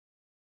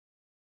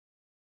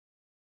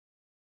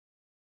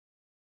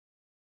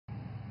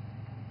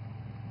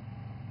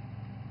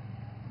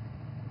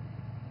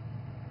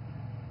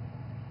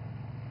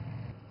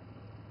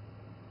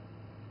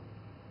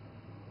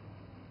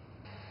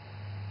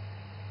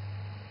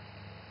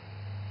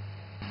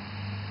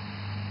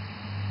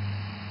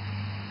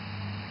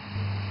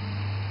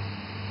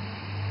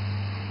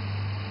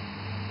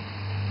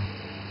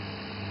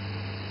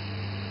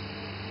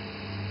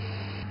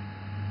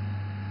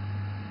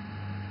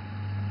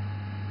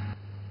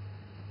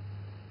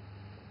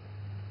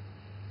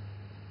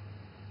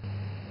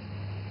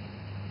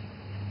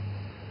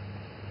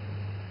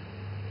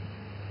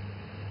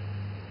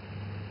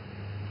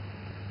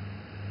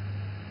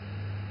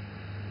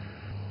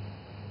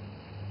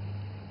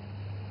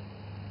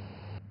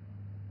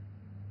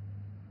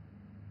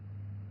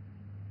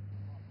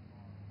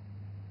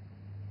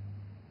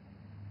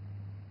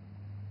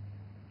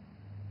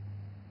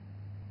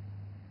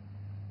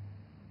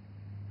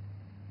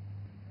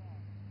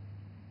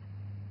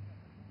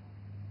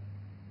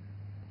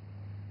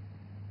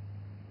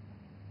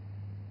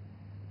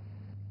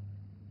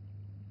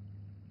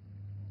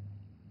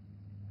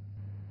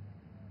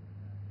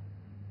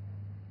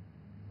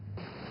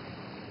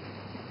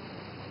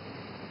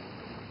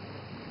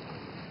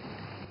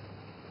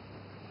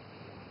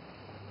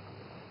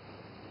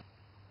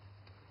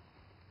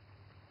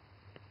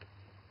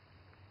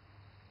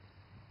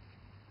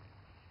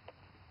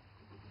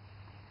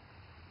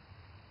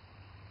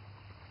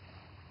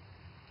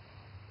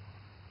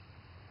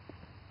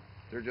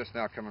They're just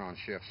now coming on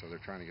shift, so they're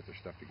trying to get their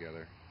stuff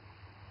together.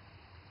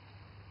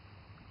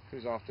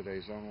 Who's off today?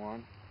 Zone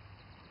 1?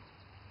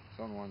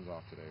 Zone 1's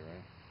off today,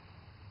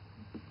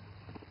 right?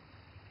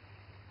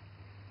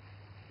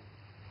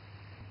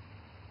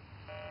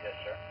 Yes,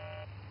 sir.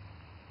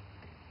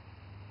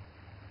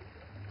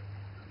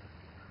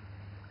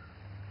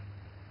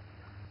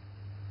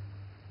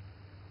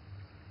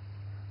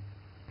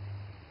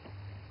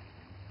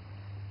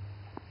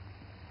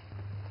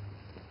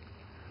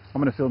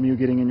 I'm going to film you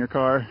getting in your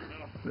car.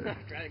 No.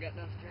 Try to get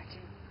enough traction.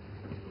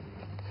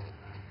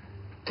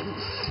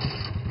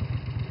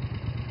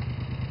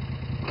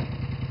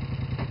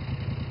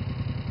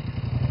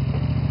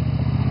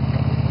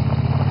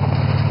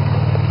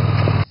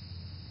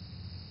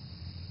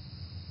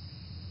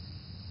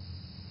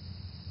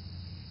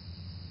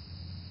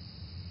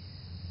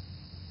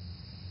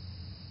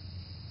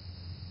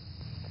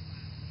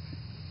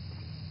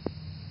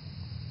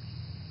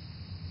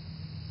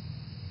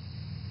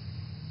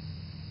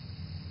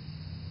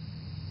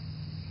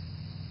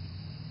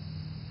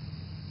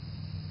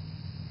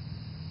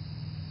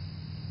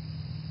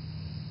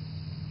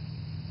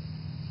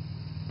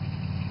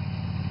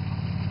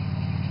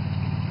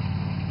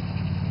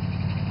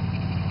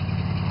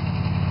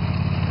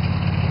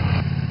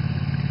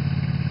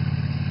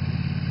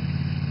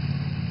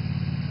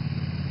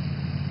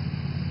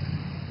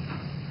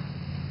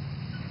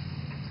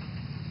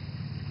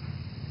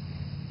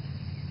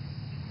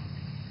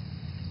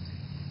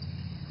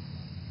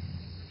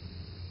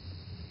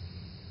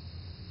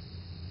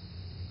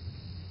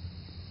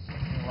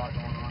 A lot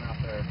going on out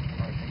there.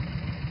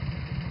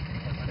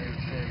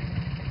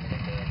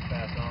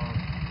 Pass on.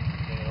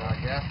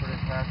 Gasper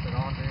just passed it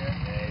on to you?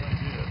 Yeah,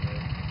 he did.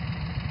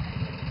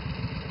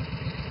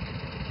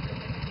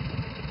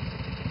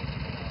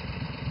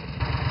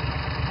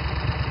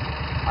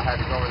 I had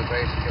to go over to the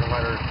base and get a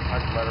letter,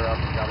 typed the letter up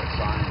and got it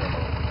signed. But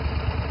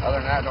other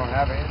than that, don't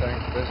have anything.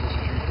 Business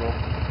as usual.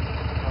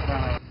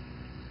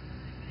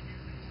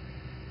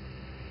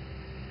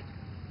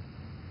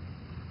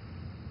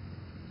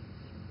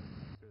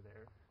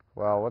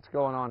 Well, what's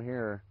going on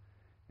here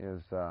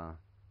is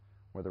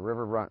where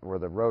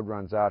the road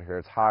runs out here,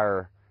 it's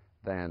higher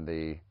than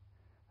the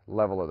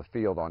level of the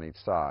field on each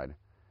side.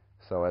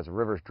 So as the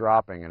river's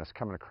dropping and it's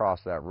coming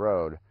across that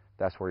road,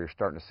 that's where you're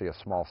starting to see a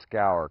small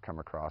scour come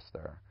across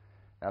there.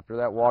 After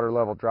that water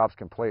level drops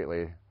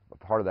completely, a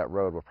part of that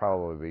road will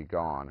probably be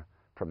gone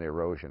from the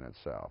erosion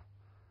itself.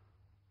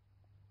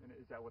 And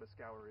is that what a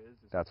scour is?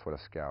 That's what a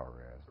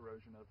scour is.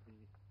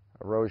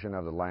 Erosion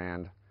of the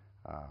land.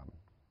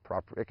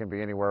 It can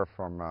be anywhere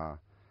from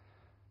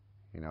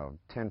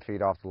 10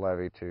 feet off the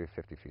levee to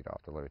 50 feet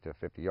off the levee to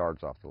 50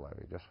 yards off the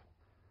levee. Just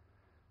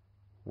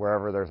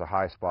wherever there's a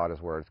high spot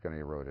is where it's going to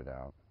erode it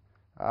out.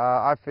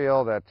 I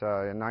feel that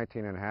in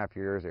 19 and a half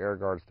years, the Air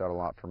Guard's done a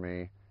lot for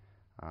me,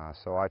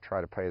 so I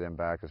try to pay them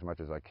back as much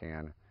as I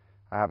can.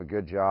 I have a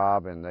good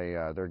job, and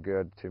they're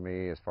good to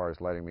me as far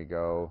as letting me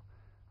go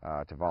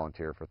to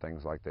volunteer for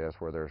things like this,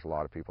 where there's a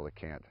lot of people that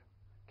can't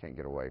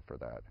get away for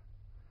that.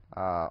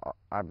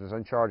 I was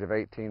in charge of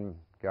 18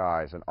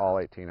 guys, and all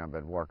 18 have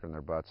been working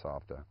their butts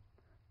off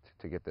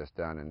to get this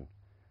done, and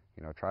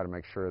try to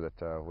make sure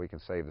that we can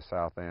save the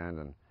south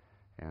end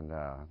and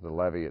the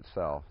levee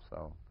itself.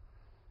 So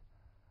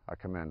I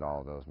commend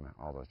all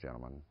those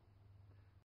gentlemen.